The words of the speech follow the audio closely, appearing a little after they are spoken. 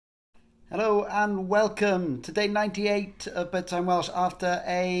Hello and welcome to day 98 of Bedtime Welsh after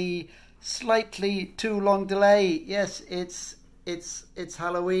a slightly too long delay. Yes, it's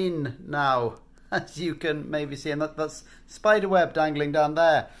Halloween now, as you can maybe see, and that's spiderweb dangling down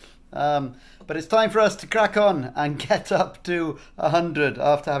there. But it's time for us to crack on and get up to 100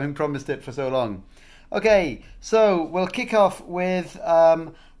 after having promised it for so long. Okay, so we'll kick off with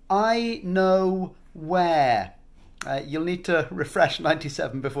I know where. You'll need to refresh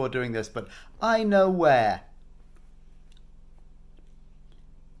 97 before doing this, but I know where.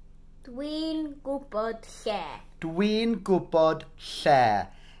 Dwi'n gwybod lle. Dwi'n gwybod lle.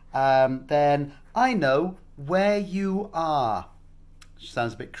 Then I know where you are. Which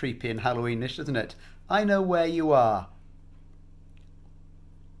sounds a bit creepy and Halloweenish, doesn't it? I know where you are.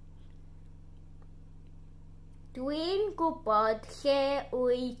 Dwi'n gwybod lle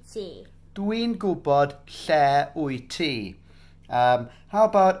wyt ti. Dwi'n gwybod lle wyt ti. How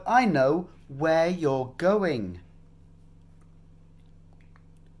about I know where you're going?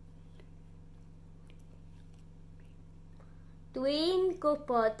 Dwi'n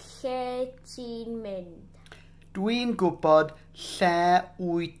gwybod lle ti'n mynd. Dwi'n gwybod lle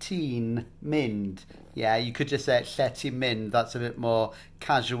wyt ti'n mynd. Yeah, you could just say lle ti'n mynd. That's a bit more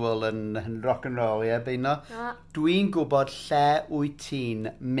casual and rock and roll, yeah, Beino? Dwi'n gwybod lle wyt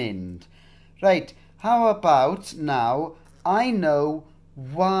ti'n mynd. Right, how about now, I know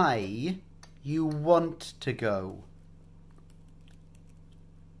why you want to go.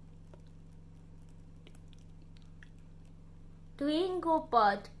 Dwi'n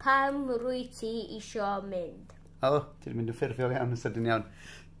gwybod pam rwyt ti isio mynd. Oh, ti'n mynd yn ffurfiol iawn yn sydyn iawn.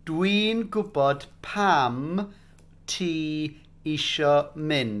 Dwi'n gwybod pam ti isio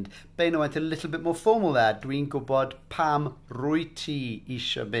mynd. Beino went a little bit more formal there. Dwi'n gwybod pam rwyt ti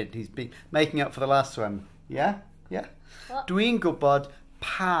isio mynd. He's been making up for the last one. Yeah? Yeah? What? Dwi'n gwybod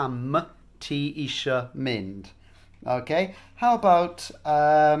pam ti isio mynd. Okay. How about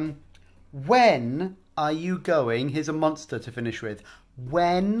when are you going? Here's a monster to finish with.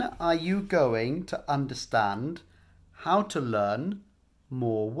 When are you going to understand how to learn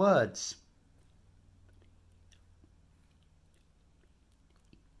more words?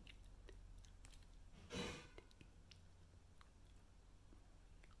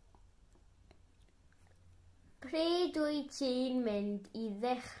 Pryd wyt ti'n mynd i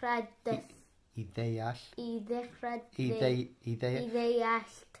ddechrau I ddeall. I ddechrau I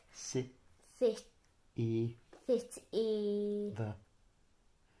ddeall. Sut i the.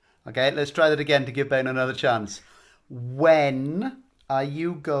 Okay, let's try that again to give Ben another chance. When are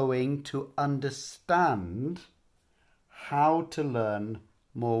you going to understand how to learn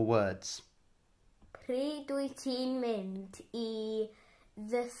more words? Pryd wyt ti'n mynd i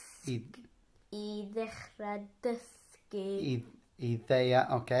ddechrau dysgu. I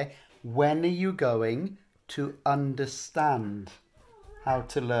ddeall, okay. When are you going to understand how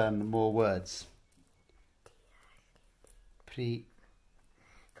to learn more words? Pryd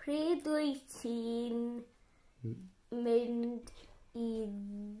wyt ti'n mynd i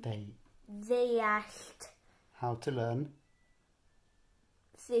ddeall how to learn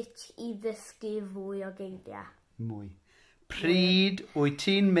sut i ddysgu fwy o geiriau. mwy. Pryd wyt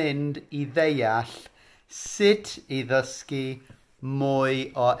ti'n mynd i ddeall sut i ddysgu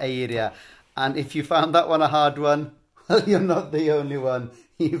mwy o eiriau. And if you found that one a hard one, well, you're not the only one.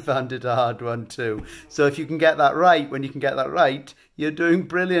 You found it a hard one too. So if you can get that right, when you can get that right, you're doing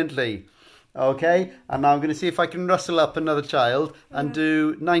brilliantly. Okay, and now I'm going to see if I can rustle up another child and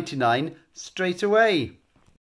do 99 straight away.